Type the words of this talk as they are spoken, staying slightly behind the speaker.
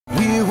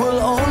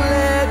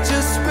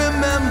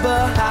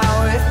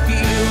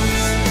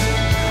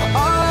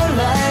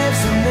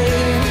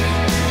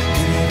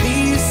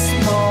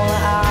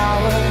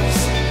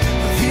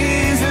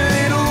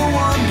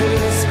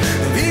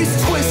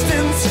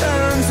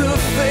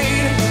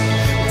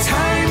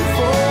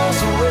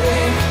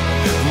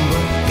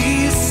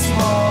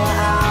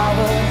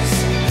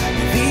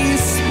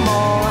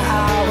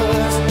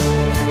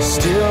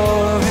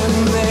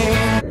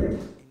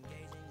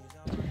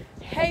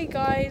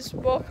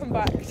welcome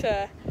back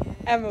to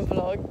Emma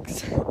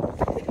Vlogs.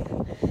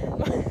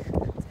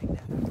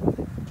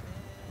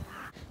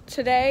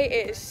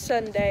 Today is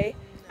Sunday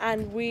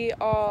and we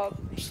are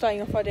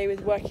starting off our day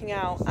with working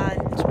out, and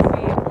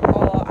we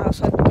are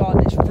outside the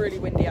garden. It's really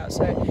windy out,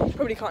 so you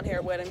probably can't hear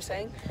a word I'm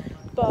saying,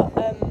 but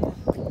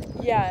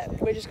yeah,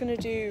 we're just going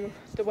to do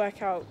the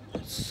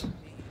workouts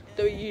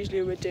that we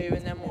usually would do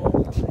and then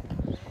we'll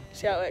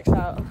see how it works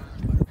out.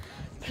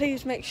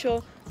 Please make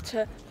sure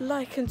to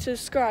like and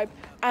subscribe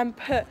and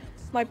put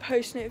my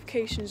post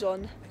notifications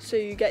on so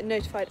you get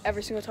notified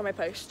every single time I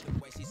post.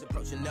 She's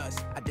approaching us,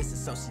 I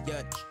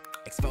disassociate,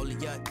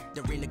 exfoliate,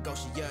 the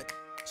renegotiate.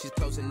 She's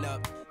closing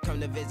up,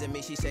 come to visit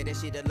me, she say that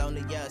she the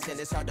loneliest and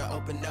it's hard to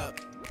open up.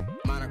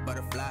 Monarch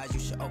butterflies, you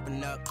should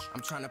open up.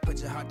 I'm trying to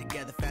put your heart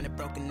together, found it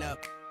broken up.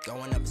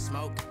 Going up in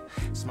smoke,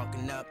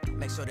 smoking up.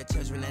 Make sure the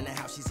children in the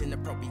house, she's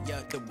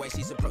inappropriate. The way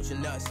she's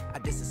approaching us, I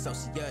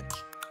disassociate,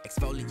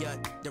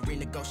 exfoliate, the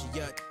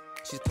renegotiate.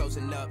 She's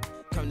closing up,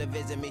 come to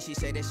visit me, she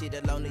say that she the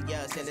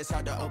loneliest and it's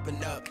hard to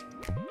open up.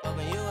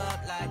 Open you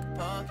up like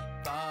a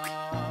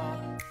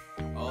Pokeball.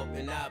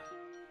 Open up,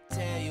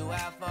 tear you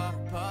out for a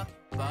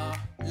Pokeball.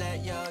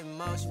 Let your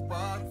emotion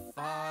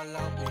waterfall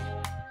on me.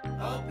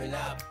 Open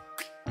up.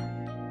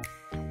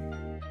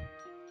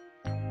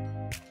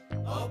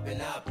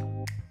 Open up.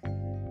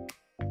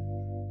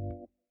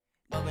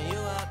 Open you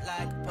up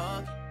like a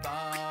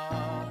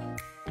Pokeball.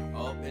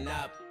 Open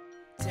up,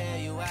 tear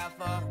you out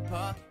for a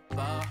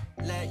Pokeball.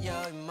 Let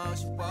your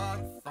emotion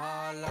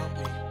waterfall on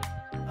me.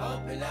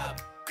 Open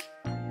up.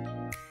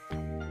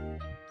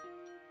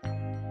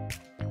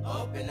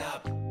 Open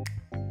up.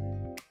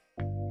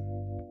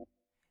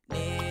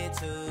 Need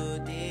to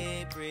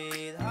deep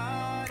breathe,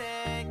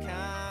 heartache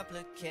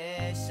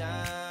complications.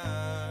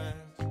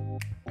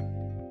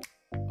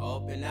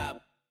 Open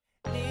up.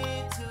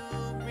 Need to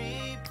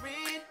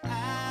reread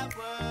our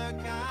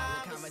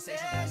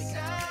conversation. Got me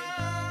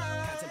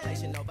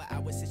contemplation over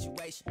our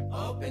situation.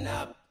 Open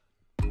up.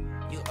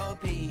 You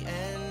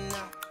OPN,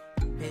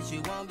 bitch,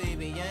 you won't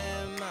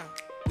BBM.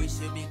 We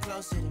should be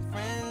closer than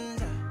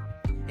friends.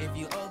 If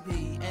you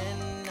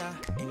OPN,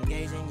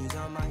 engaging you's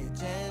on my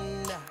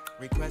agenda.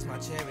 Request my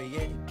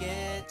chariot to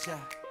get ya.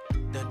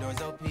 The door's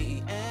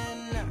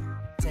OPN.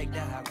 Take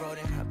that high road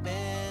and hop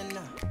in.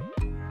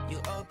 You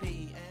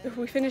OPN. If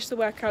we finish the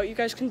workout, you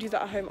guys can do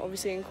that at home,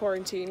 obviously in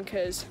quarantine,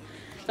 because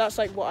that's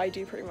like what I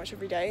do pretty much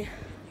every day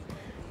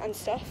and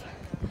stuff.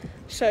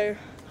 So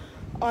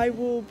I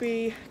will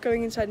be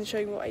going inside and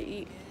showing what I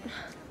eat.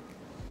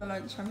 For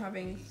lunch I'm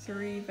having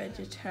 3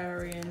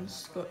 vegetarian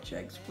Scotch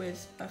eggs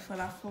with a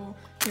falafel,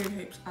 2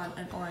 hoops and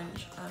an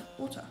orange and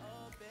water.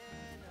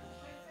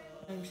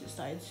 It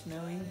started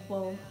snowing,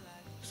 well,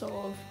 sort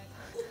of.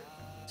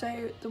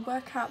 So the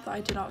workout that I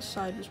did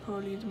outside was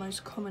probably the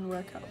most common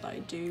workout that I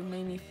do,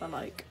 mainly for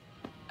like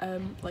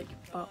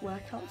butt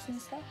workouts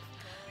and stuff.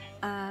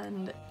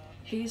 And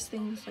these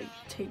things like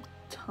take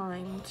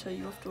time, so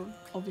you have to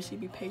obviously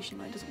be patient.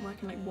 Like, it doesn't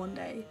work in like one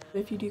day.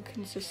 But if you do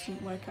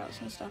consistent workouts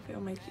and stuff,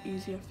 it'll make it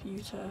easier for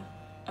you to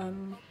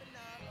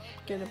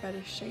get a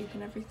better shape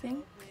and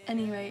everything.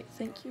 Anyway,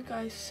 thank you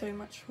guys so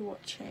much for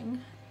watching,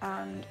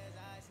 and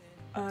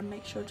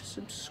make sure to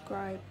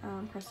subscribe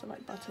and press the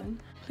like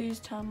button. Please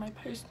turn my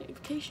post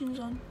notifications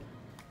on.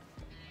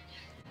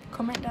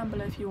 Comment down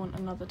below if you want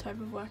another type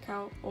of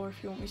workout or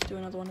if you want me to do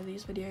another one of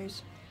these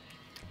videos.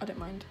 I don't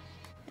mind.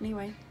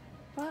 Anyway,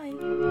 bye.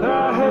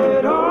 I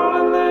had all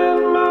and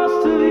then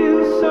most of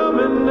you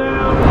summoned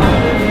now.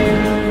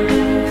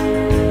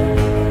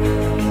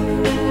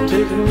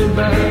 Taking me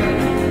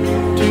back.